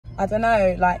I don't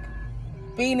know, like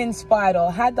being inspired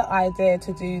or had the idea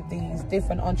to do these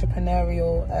different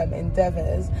entrepreneurial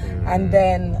endeavors, and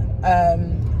then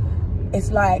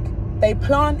it's like they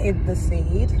planted the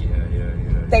seed,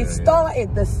 they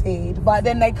started the seed, but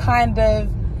then they kind of,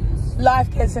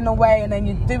 life gets in the way, and then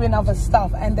you're doing other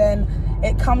stuff, and then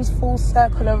it comes full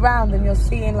circle around, and you're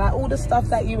seeing like all the stuff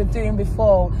that you were doing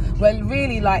before were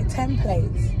really like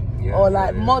templates or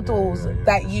like models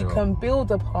that you can build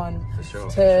upon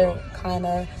to kind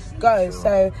of go.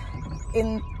 So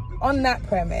on that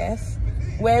premise,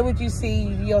 where would you see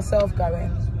yourself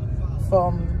going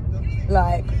from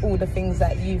like all the things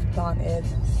that you've planted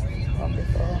from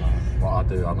before? What I'll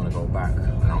do, I'm gonna go back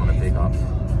and I'm gonna pick up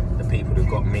the people who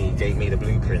got me, gave me the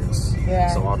blueprints.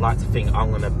 So I'd like to think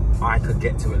I could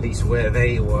get to at least where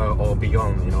they were or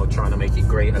beyond, you know, trying to make it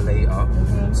greater later.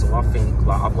 So I think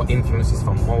like I've got influences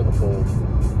from multiple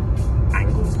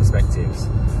angles, perspectives.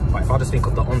 But if I just think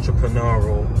of the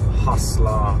entrepreneurial,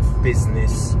 hustler,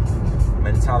 business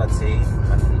mentality,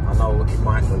 and I know it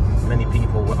might, many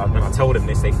people, when I tell them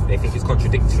this, they think it's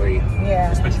contradictory,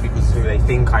 especially because who they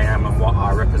think I am and what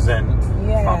I represent.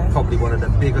 But probably one of the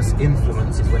biggest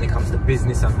influences when it comes to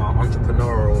business and my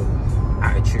entrepreneurial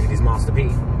attitude is Master P.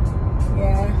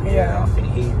 I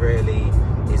think he really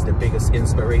is the biggest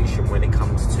inspiration when it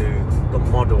comes to the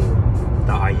model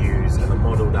that I use, and the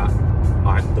models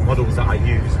that I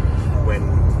use when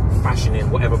fashioning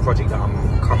whatever project that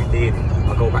I'm currently in.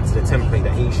 I go back to the template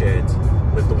that he shared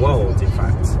with the world, in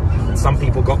fact. And some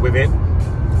people got with it,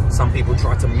 some people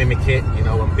tried to mimic it, you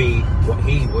know, and be what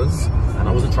he was. And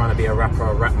I wasn't trying to be a rapper,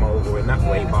 a rap mogul in that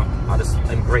way, but I just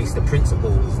embraced the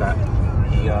principles that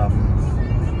he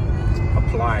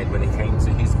applied when it came to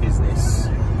his business,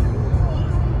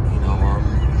 you know,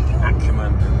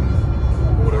 acumen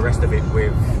and all the rest of it,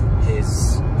 with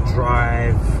his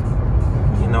drive.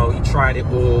 You know, he tried it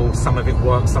all, some of it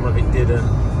worked, some of it didn't.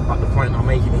 But the point I'm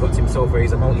making, he got to himself where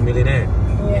he's a multi-millionaire.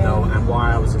 You know, and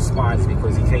why I was inspired is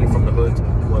because he came from the hood,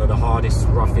 one of the hardest,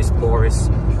 roughest, poorest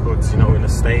hoods, you know, in the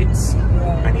States.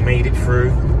 And he made it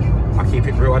through. I keep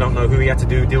it real, I don't know who he had to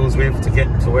do deals with to get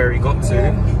to where he got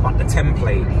to, but the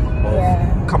template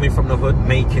of coming from the hood,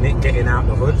 making it, getting out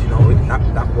the hood, you know,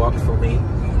 that worked for me.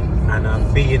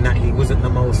 And being that he wasn't the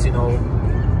most, you know,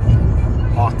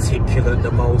 articulate,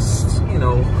 the most, you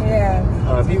know,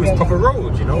 he was proper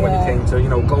road, you know, when it came to, you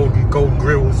know, gold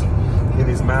grills in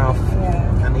his mouth,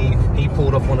 and he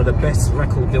pulled off one of the best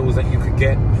record deals that you could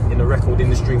get in the record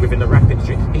industry, within the rap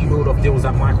industry. He pulled off deals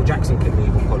that Michael Jackson couldn't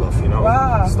even pull off, you know,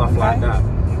 stuff like that.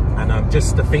 And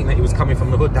just to think that he was coming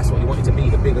from the hood, that's what he wanted to be,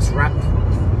 the biggest rap,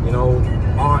 you know,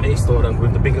 artist, or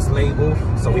with the biggest label.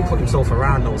 So he put himself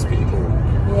around those people,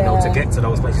 you know, to get to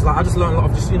those places. Like I just learned a lot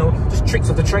of just, you know, just tricks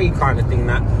of the trade kind of thing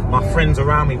that my friends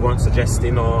around me weren't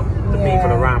suggesting, or the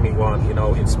people around me weren't, you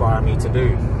know, inspiring me to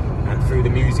do. And through the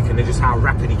music, and just how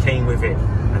rapid he came with it,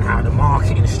 and how the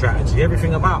marketing strategy,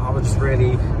 everything about, I was just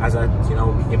really, as a, you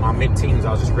know, in my mid-teens,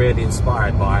 I was just really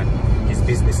inspired by his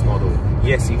business model.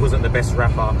 Yes, he wasn't the best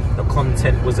rapper, the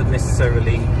content wasn't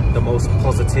necessarily the most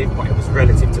positive, but it was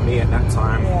relative to me at that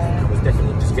time. It was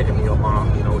definitely just getting me on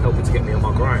my, you know, helping to get me on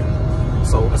my grind.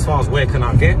 So as far as where can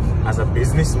I get as a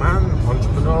businessman,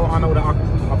 entrepreneur, I know that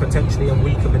I potentially, and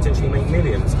we can potentially make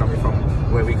millions coming from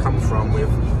where we come from, with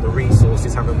the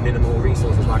resources, having minimal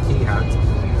resources like he had.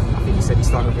 I think he said he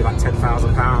started with like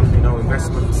 £10,000, you know,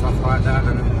 investment and stuff like that,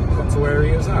 and got to where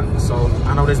he is at. So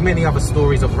I know there's many other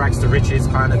stories of rags to riches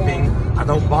kind of thing. I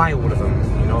don't buy all of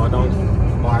them, you know, I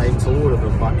don't buy into all of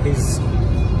them, but his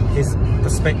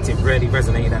perspective really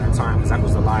resonated at the time, because that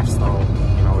was the lifestyle,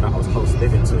 you know, that I was close to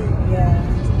living to.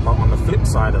 But on the flip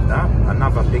side of that,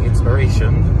 another big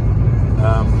inspiration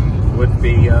would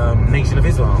be Nation of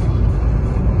Islam.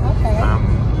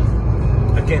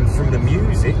 Again, through the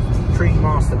music,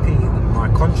 pre-Master P, my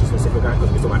consciousness, if we're going,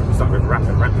 because we started with rap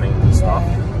and rap names and stuff,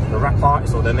 the rap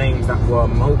artists, or the names that were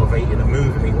motivating and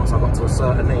moving me once I got to a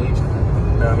certain age,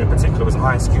 in particular, was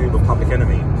Ice Cube and Public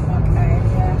Enemy.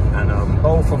 And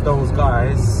both of those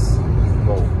guys,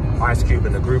 well, Ice Cube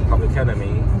and the group Public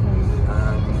Enemy,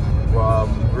 were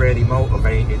really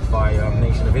motivated by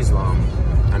Nation of Islam,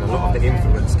 and a lot of the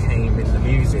influence came in the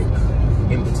music,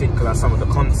 in particular some of the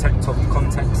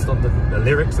context of the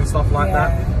lyrics and stuff like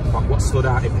that. But what stood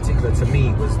out in particular to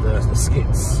me was the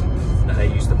skits that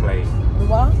they used to play.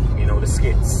 What? You know, the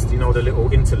skits, you know, the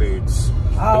little interludes,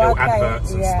 the little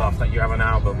adverts and stuff that you have on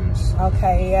albums.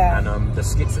 And the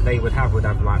skits that they would have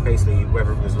like basically,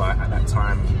 whether it was like at that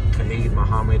time Khalid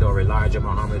Muhammad or Elijah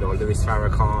Muhammad or Louis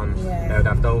Farrakhan, they would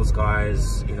have those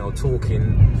guys, you know,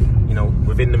 talking, you know,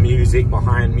 within the music,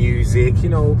 behind music, you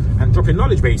know, and dropping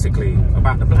knowledge basically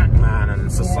about the black man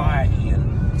and society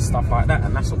stuff like that.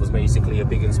 And that's what was basically a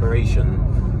big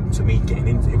inspiration to me getting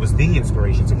into, it was the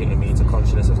inspiration to getting me into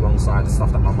consciousness, alongside the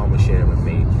stuff that my mum was sharing with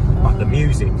me. But the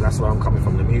music, that's where I'm coming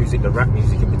from, the music, the rap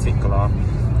music in particular,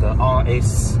 the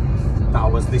artists that I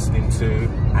was listening to,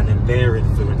 and then their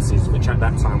influences, which at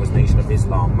that time was Nation of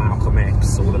Islam, Malcolm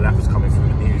X, all of that was coming from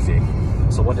the music.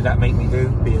 So what did that make me do?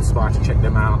 Be inspired to check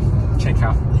them out, check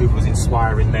out who was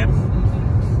inspiring them.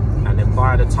 And then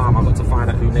by the time I got to find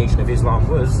out who Nation of Islam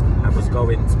was, and was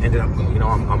going, ended up, you know,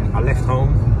 I left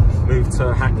home, moved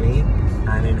to Hackney,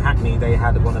 and in Hackney they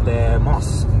had one of their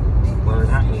mosques. Well, in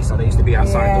Hackney, so they used to be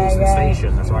outside Dalston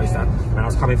Station. That's why I used to, when I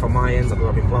was coming from my ends, I grew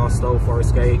up in Glasgow,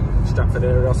 Forest Gate, Stratford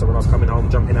area, so when I was coming home,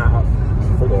 jumping out,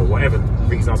 or whatever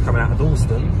reason I was coming out of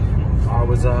Dalston, I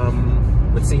was,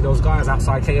 would see those guys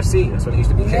outside KFC. That's when it used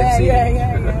to be KFC.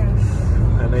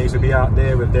 And they used to be out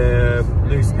there with their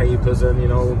newspapers and, you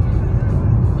know,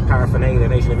 paraphernalia,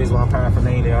 Nation of Islam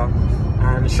paraphernalia,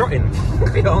 and shotting.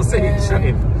 You know what I'm saying?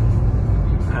 Shotting.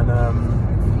 And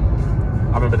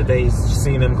I remember the days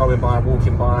seeing them going by,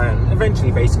 walking by, and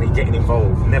eventually basically getting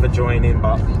involved, never joining,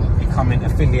 but becoming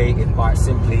affiliated by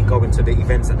simply going to the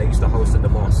events that they used to host at the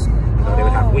mosque. You know, they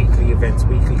would have weekly events,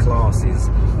 weekly classes,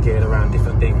 geared around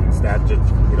different things. They had, you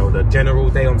know, the general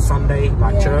day on Sunday,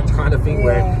 like church kind of thing,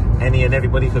 where any and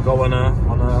everybody could go on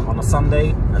a Sunday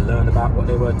and learn about what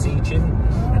they were teaching.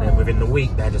 And then within the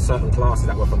week, they had just certain classes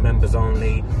that were for members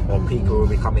only, or people who were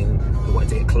becoming, who wanted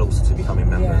to get closer to becoming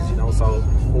members. You know, so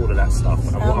all of that stuff.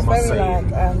 And what I must say, like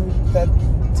the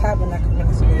tabernacle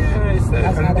ministry.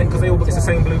 Yeah, because it's the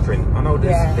same blueprint. I know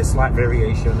there's slight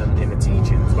variation in the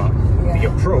teachings, but the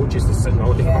approach is the same. You know,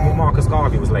 what Marcus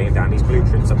Garvey was laying down, these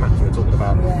blueprints and maps we were talking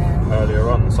about earlier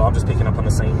on. So I'm just picking up on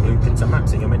the same blueprints and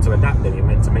maps, and you're meant to adapt them. You're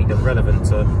meant to make them relevant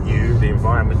to you, the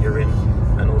environment you're in,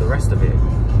 and all the rest of it.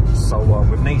 So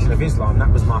with Nation of Islam,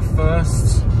 that was my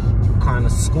first kind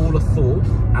of school of thought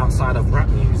outside of rap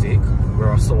music,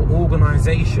 where I saw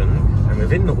organisation, and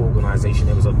within the organisation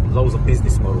there was loads of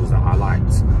business models that I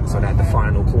liked. So they had the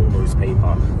Final Call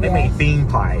newspaper. They made bean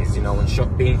pies, you know, and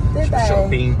shot bean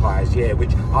pies,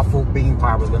 which I thought bean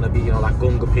pie was going to be, you know, like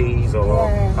gunga peas or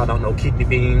I don't know, kidney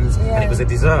beans, and it was a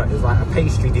dessert. It was like a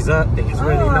pastry dessert thing. It's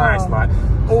really nice. Like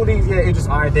all these, it's just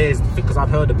ideas, because I've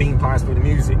heard the bean pies through the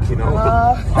music, you know.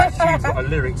 Ice Cube's got a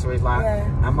lyric, so it's like,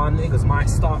 and my niggas might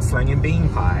start slanging bean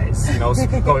pies, you know,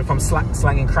 going from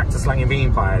slanging crack to slanging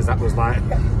bean pies. That was like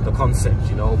the concept,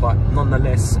 you know. But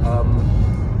nonetheless,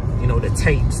 you know, the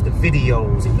tapes, the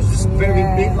videos, it was just very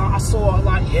big. Like I saw,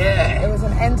 like, it was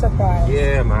an enterprise.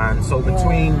 Yeah, man. So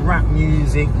between rap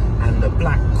music and the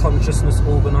Black Consciousness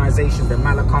organisations, the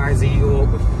Malachi Z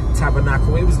York with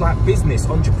Tabernacle, it was like business,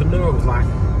 entrepreneur. It was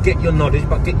like, get your knowledge,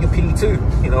 but get your P too.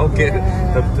 You know, get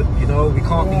you know, we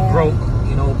can't be broke.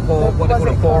 You know, poor, what they call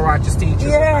them, poor righteous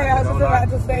teachers. Yeah, I was about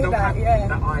to say that.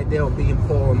 That idea of being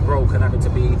poor and broke and having to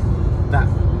be that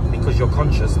because you're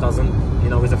conscious doesn't, you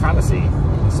know, is a fallacy.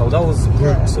 So those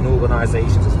groups and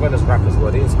organisations, as well as rappers,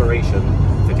 were the inspiration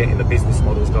for getting the business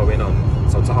models going on.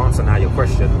 So to answer now your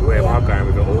question, where am I going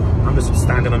with it all? I'm just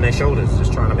standing on their shoulders,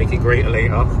 just trying to make it greater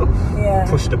later,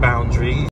 push the boundaries.